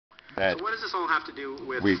that so what does this all have to do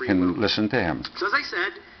with we free can will? listen to him. So as I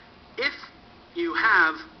said, if you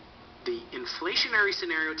have the inflationary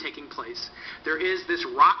scenario taking place, there is this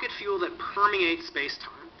rocket fuel that permeates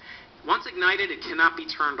space-time. Once ignited, it cannot be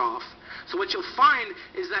turned off. So what you'll find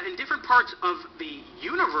is that in different parts of the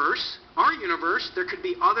universe, our universe, there could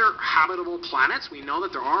be other habitable planets. We know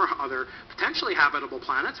that there are other potentially habitable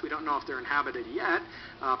planets. We don't know if they're inhabited yet.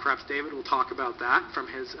 Perhaps David will talk about that from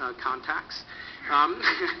his contacts.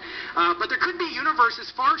 But there could be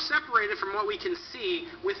universes far separated from what we can see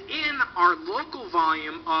within our local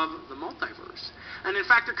volume of the multiverse. And in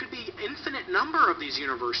fact, there could be an infinite number of these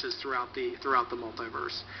universes throughout the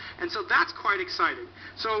multiverse. And so that's quite exciting.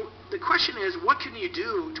 So the question is, what can you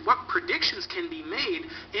do, what predictions can be made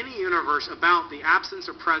in a universe about the absence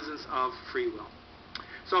or presence of free will?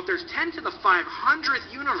 So if there's 10 to the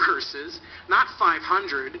 500th universes, not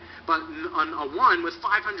 500, but a 1 with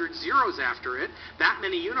 500 zeros after it, that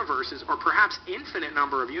many universes, or perhaps infinite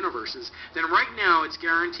number of universes, then right now it's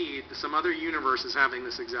guaranteed that some other universe is having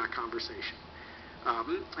this exact conversation.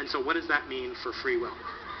 And so what does that mean for free will?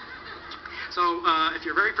 So if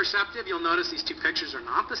you're very perceptive, you'll notice these two pictures are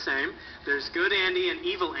not the same. There's good Andy and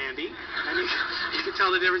evil Andy, and you can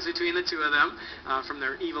tell the difference between the two of them from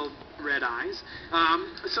their evil red eyes.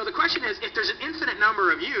 So the question is, if there's an infinite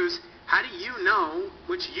number of yous, how do you know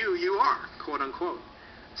which you are, quote unquote?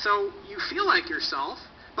 So you feel like yourself,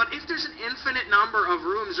 but if there's an infinite number of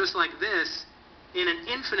rooms just like this in an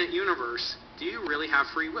infinite universe, do you really have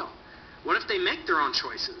free will? What if they make their own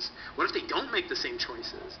choices? What if they don't make the same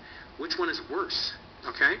choices? Which one is worse?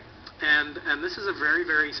 Okay? And this is a very,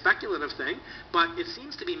 very speculative thing, but it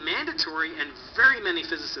seems to be mandatory, and very many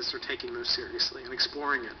physicists are taking this seriously and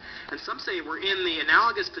exploring it. And some say we're in the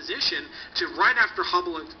analogous position to right after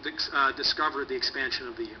Hubble discovered the expansion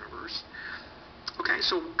of the universe. Okay,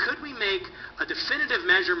 so could we make a definitive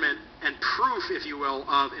measurement and proof, if you will,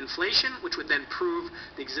 of inflation, which would then prove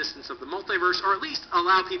the existence of the multiverse, or at least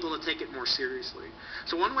allow people to take it more seriously?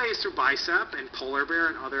 So one way is through BICEP and polar bear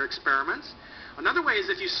and other experiments. Another way is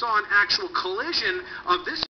if you saw an actual collision of this